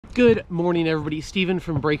Good morning, everybody. Steven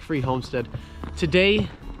from Break Free Homestead. Today,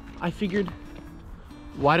 I figured,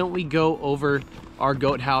 why don't we go over our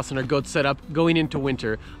goat house and our goat setup going into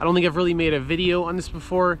winter. I don't think I've really made a video on this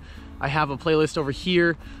before. I have a playlist over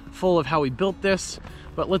here full of how we built this,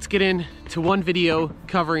 but let's get into one video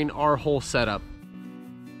covering our whole setup.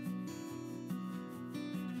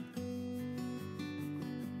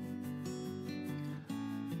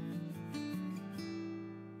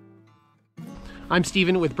 I'm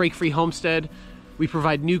Steven with Break Free Homestead. We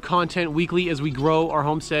provide new content weekly as we grow our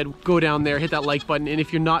homestead. Go down there, hit that like button, and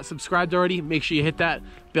if you're not subscribed already, make sure you hit that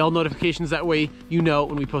bell notifications. That way you know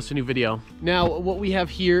when we post a new video. Now, what we have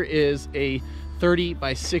here is a 30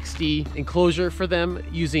 by 60 enclosure for them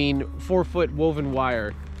using 4-foot woven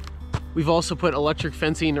wire. We've also put electric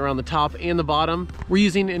fencing around the top and the bottom. We're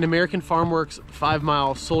using an American Farmworks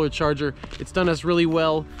 5-mile solar charger. It's done us really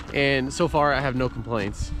well, and so far I have no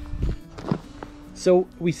complaints. So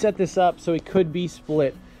we set this up so it could be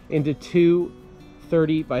split into two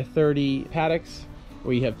 30 by 30 paddocks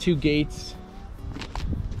where you have two gates.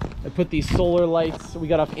 I put these solar lights we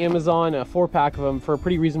got off Amazon, a 4-pack of them for a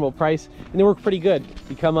pretty reasonable price, and they work pretty good.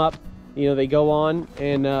 You come up, you know, they go on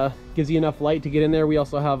and gives you enough light to get in there. We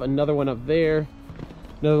also have another one up there,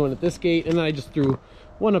 another one at this gate, and then I just threw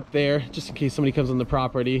one up there just in case somebody comes on the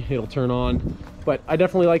property, it'll turn on. But I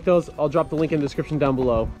definitely like those. I'll drop the link in the description down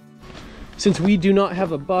below. Since we do not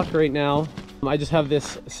have a buck right now, I just have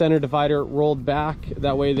this center divider rolled back.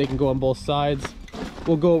 That way they can go on both sides.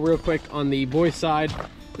 We'll go real quick on the boy side.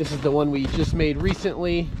 This is the one we just made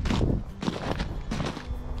recently.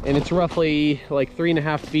 And it's roughly like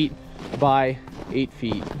 3.5 feet by 8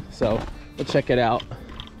 feet. So let's check it out.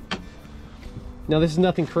 Now this is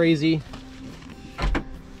nothing crazy.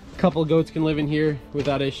 A couple of goats can live in here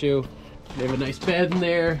without issue. They have a nice bed in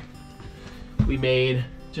there. We made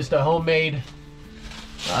just a homemade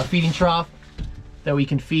feeding trough that we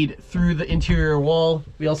can feed through the interior wall.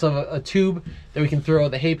 We also have a tube that we can throw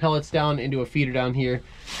the hay pellets down into a feeder down here.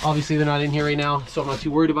 Obviously they're not in here right now, so I'm not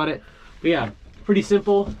too worried about it. But yeah, pretty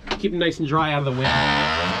simple. Keep them nice and dry out of the wind.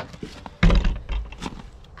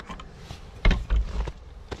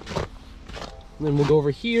 And then we'll go over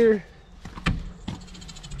here.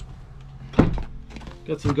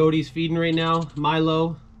 Got some goaties feeding right now.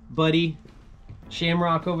 Milo, Buddy,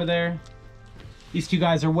 Shamrock over there. These two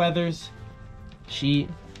guys are wethers. She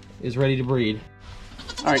is ready to breed.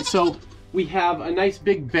 All right, so we have a nice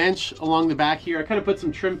big bench along the back here. I kind of put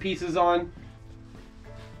some trim pieces on.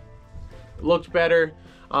 It looked better,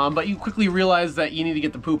 but you quickly realize that you need to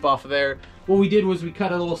get the poop off of there. What we did was we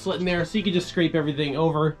cut a little slit in there so you could just scrape everything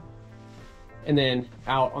over and then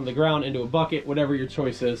out on the ground into a bucket, whatever your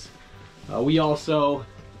choice is. We also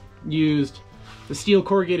used the steel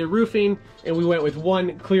corrugated roofing, and we went with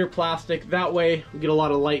one clear plastic. That way we get a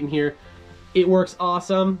lot of light in here. It works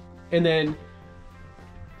awesome. And then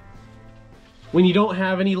when you don't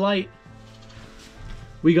have any light,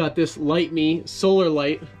 we got this Light Me solar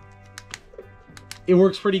light. It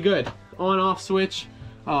works pretty good. On off switch.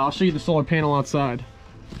 I'll show you the solar panel outside.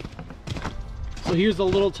 So here's the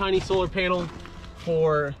little tiny solar panel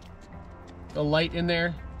for the light in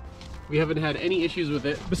there. We haven't had any issues with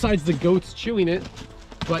it besides the goats chewing it,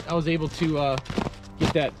 but I was able to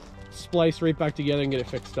get that spliced right back together and get it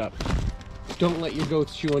fixed up. Don't let your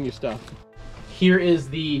goats chew on your stuff. Here is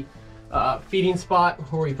the feeding spot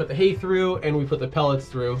where we put the hay through and we put the pellets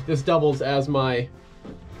through. This doubles as my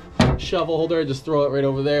shovel holder. Just throw it right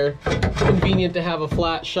over there. Convenient to have a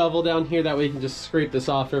flat shovel down here, that way you can just scrape this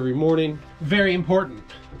off every morning. Very important.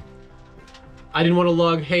 I didn't want to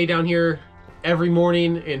lug hay down here every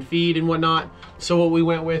morning and feed and whatnot, so what we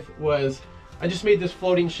went with was I just made this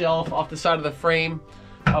floating shelf off the side of the frame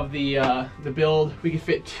of the build. We could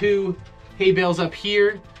fit 2 hay bales up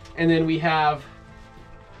here, and then we have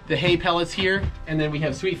the hay pellets here, and then we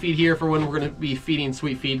have sweet feed here for when we're going to be feeding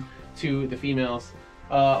sweet feed to the females.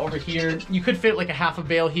 Over here you could fit like a half a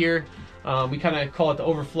bale here. We kind of call it the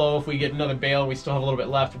overflow. If we get another bale, we still have a little bit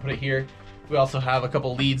left to put it here. We also have a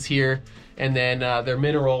couple leads here, and then their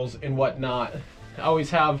minerals and whatnot. I always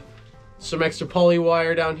have some extra poly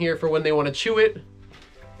wire down here for when they want to chew it,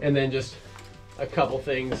 and then just a couple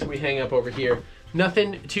things we hang up over here.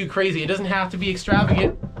 Nothing too crazy. It doesn't have to be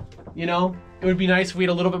extravagant, you know. It would be nice if we had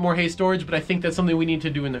a little bit more hay storage, but I think that's something we need to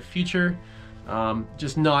do in the future,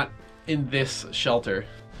 just not in this shelter.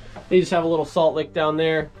 They just have a little salt lick down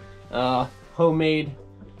there, homemade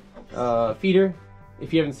feeder.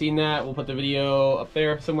 If you haven't seen that, we'll put the video up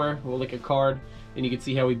there somewhere. We'll link a card and you can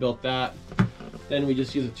see how we built that. Then we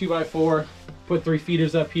just use a 2x4, put 3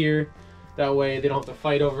 feeders up here. That way they don't have to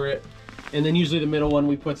fight over it. And then usually the middle one,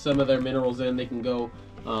 we put some of their minerals in. They can go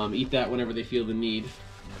eat that whenever they feel the need.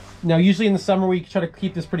 Now, usually in the summer we try to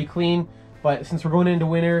keep this pretty clean, but since we're going into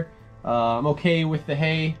winter, I'm okay with the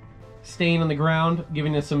hay staying on the ground,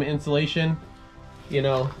 giving us some insulation. You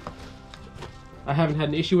know, I haven't had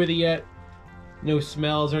an issue with it yet. No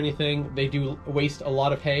smells or anything. They do waste a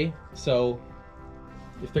lot of hay, so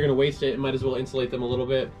if they're gonna waste it, it might as well insulate them a little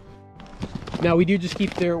bit. Now, we do just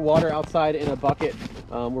keep their water outside in a bucket.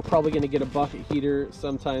 We're probably gonna get a bucket heater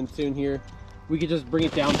sometime soon here. We could just bring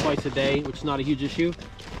it down twice a day, which is not a huge issue.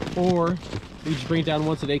 Or we just bring it down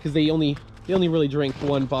once a day, because they only really drink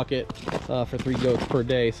 1 bucket for 3 goats per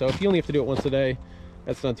day. So if you only have to do it once a day,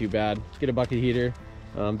 that's not too bad. Get a bucket heater.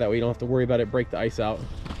 That way you don't have to worry about it, break the ice out.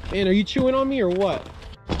 Man, are you chewing on me or what?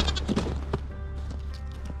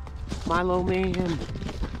 Milo man.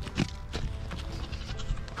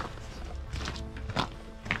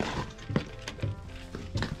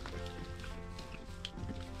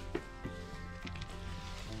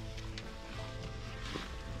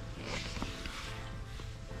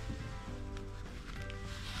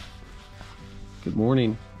 Good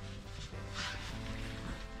morning.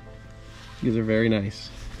 You guys are very nice.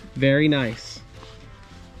 Very nice.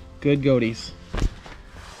 Good goaties.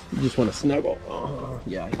 You just want to snuggle. Oh,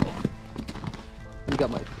 yeah. You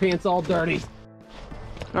got my pants all dirty.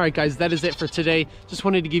 Alright guys, that is it for today. Just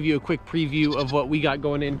wanted to give you a quick preview of what we got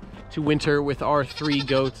going into winter with our 3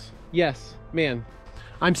 goats. Yes, man.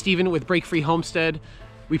 I'm Steven with Break Free Homestead.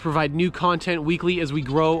 We provide new content weekly as we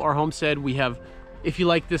grow our homestead. We have, if you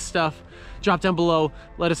like this stuff, drop down below,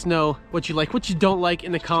 let us know what you like, what you don't like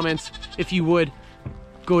in the comments. If you would,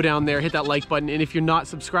 go down there, hit that like button, and if you're not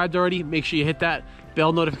subscribed already, make sure you hit that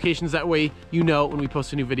bell notifications. That way you know when we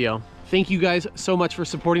post a new video. Thank you guys so much for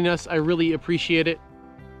supporting us. I really appreciate it.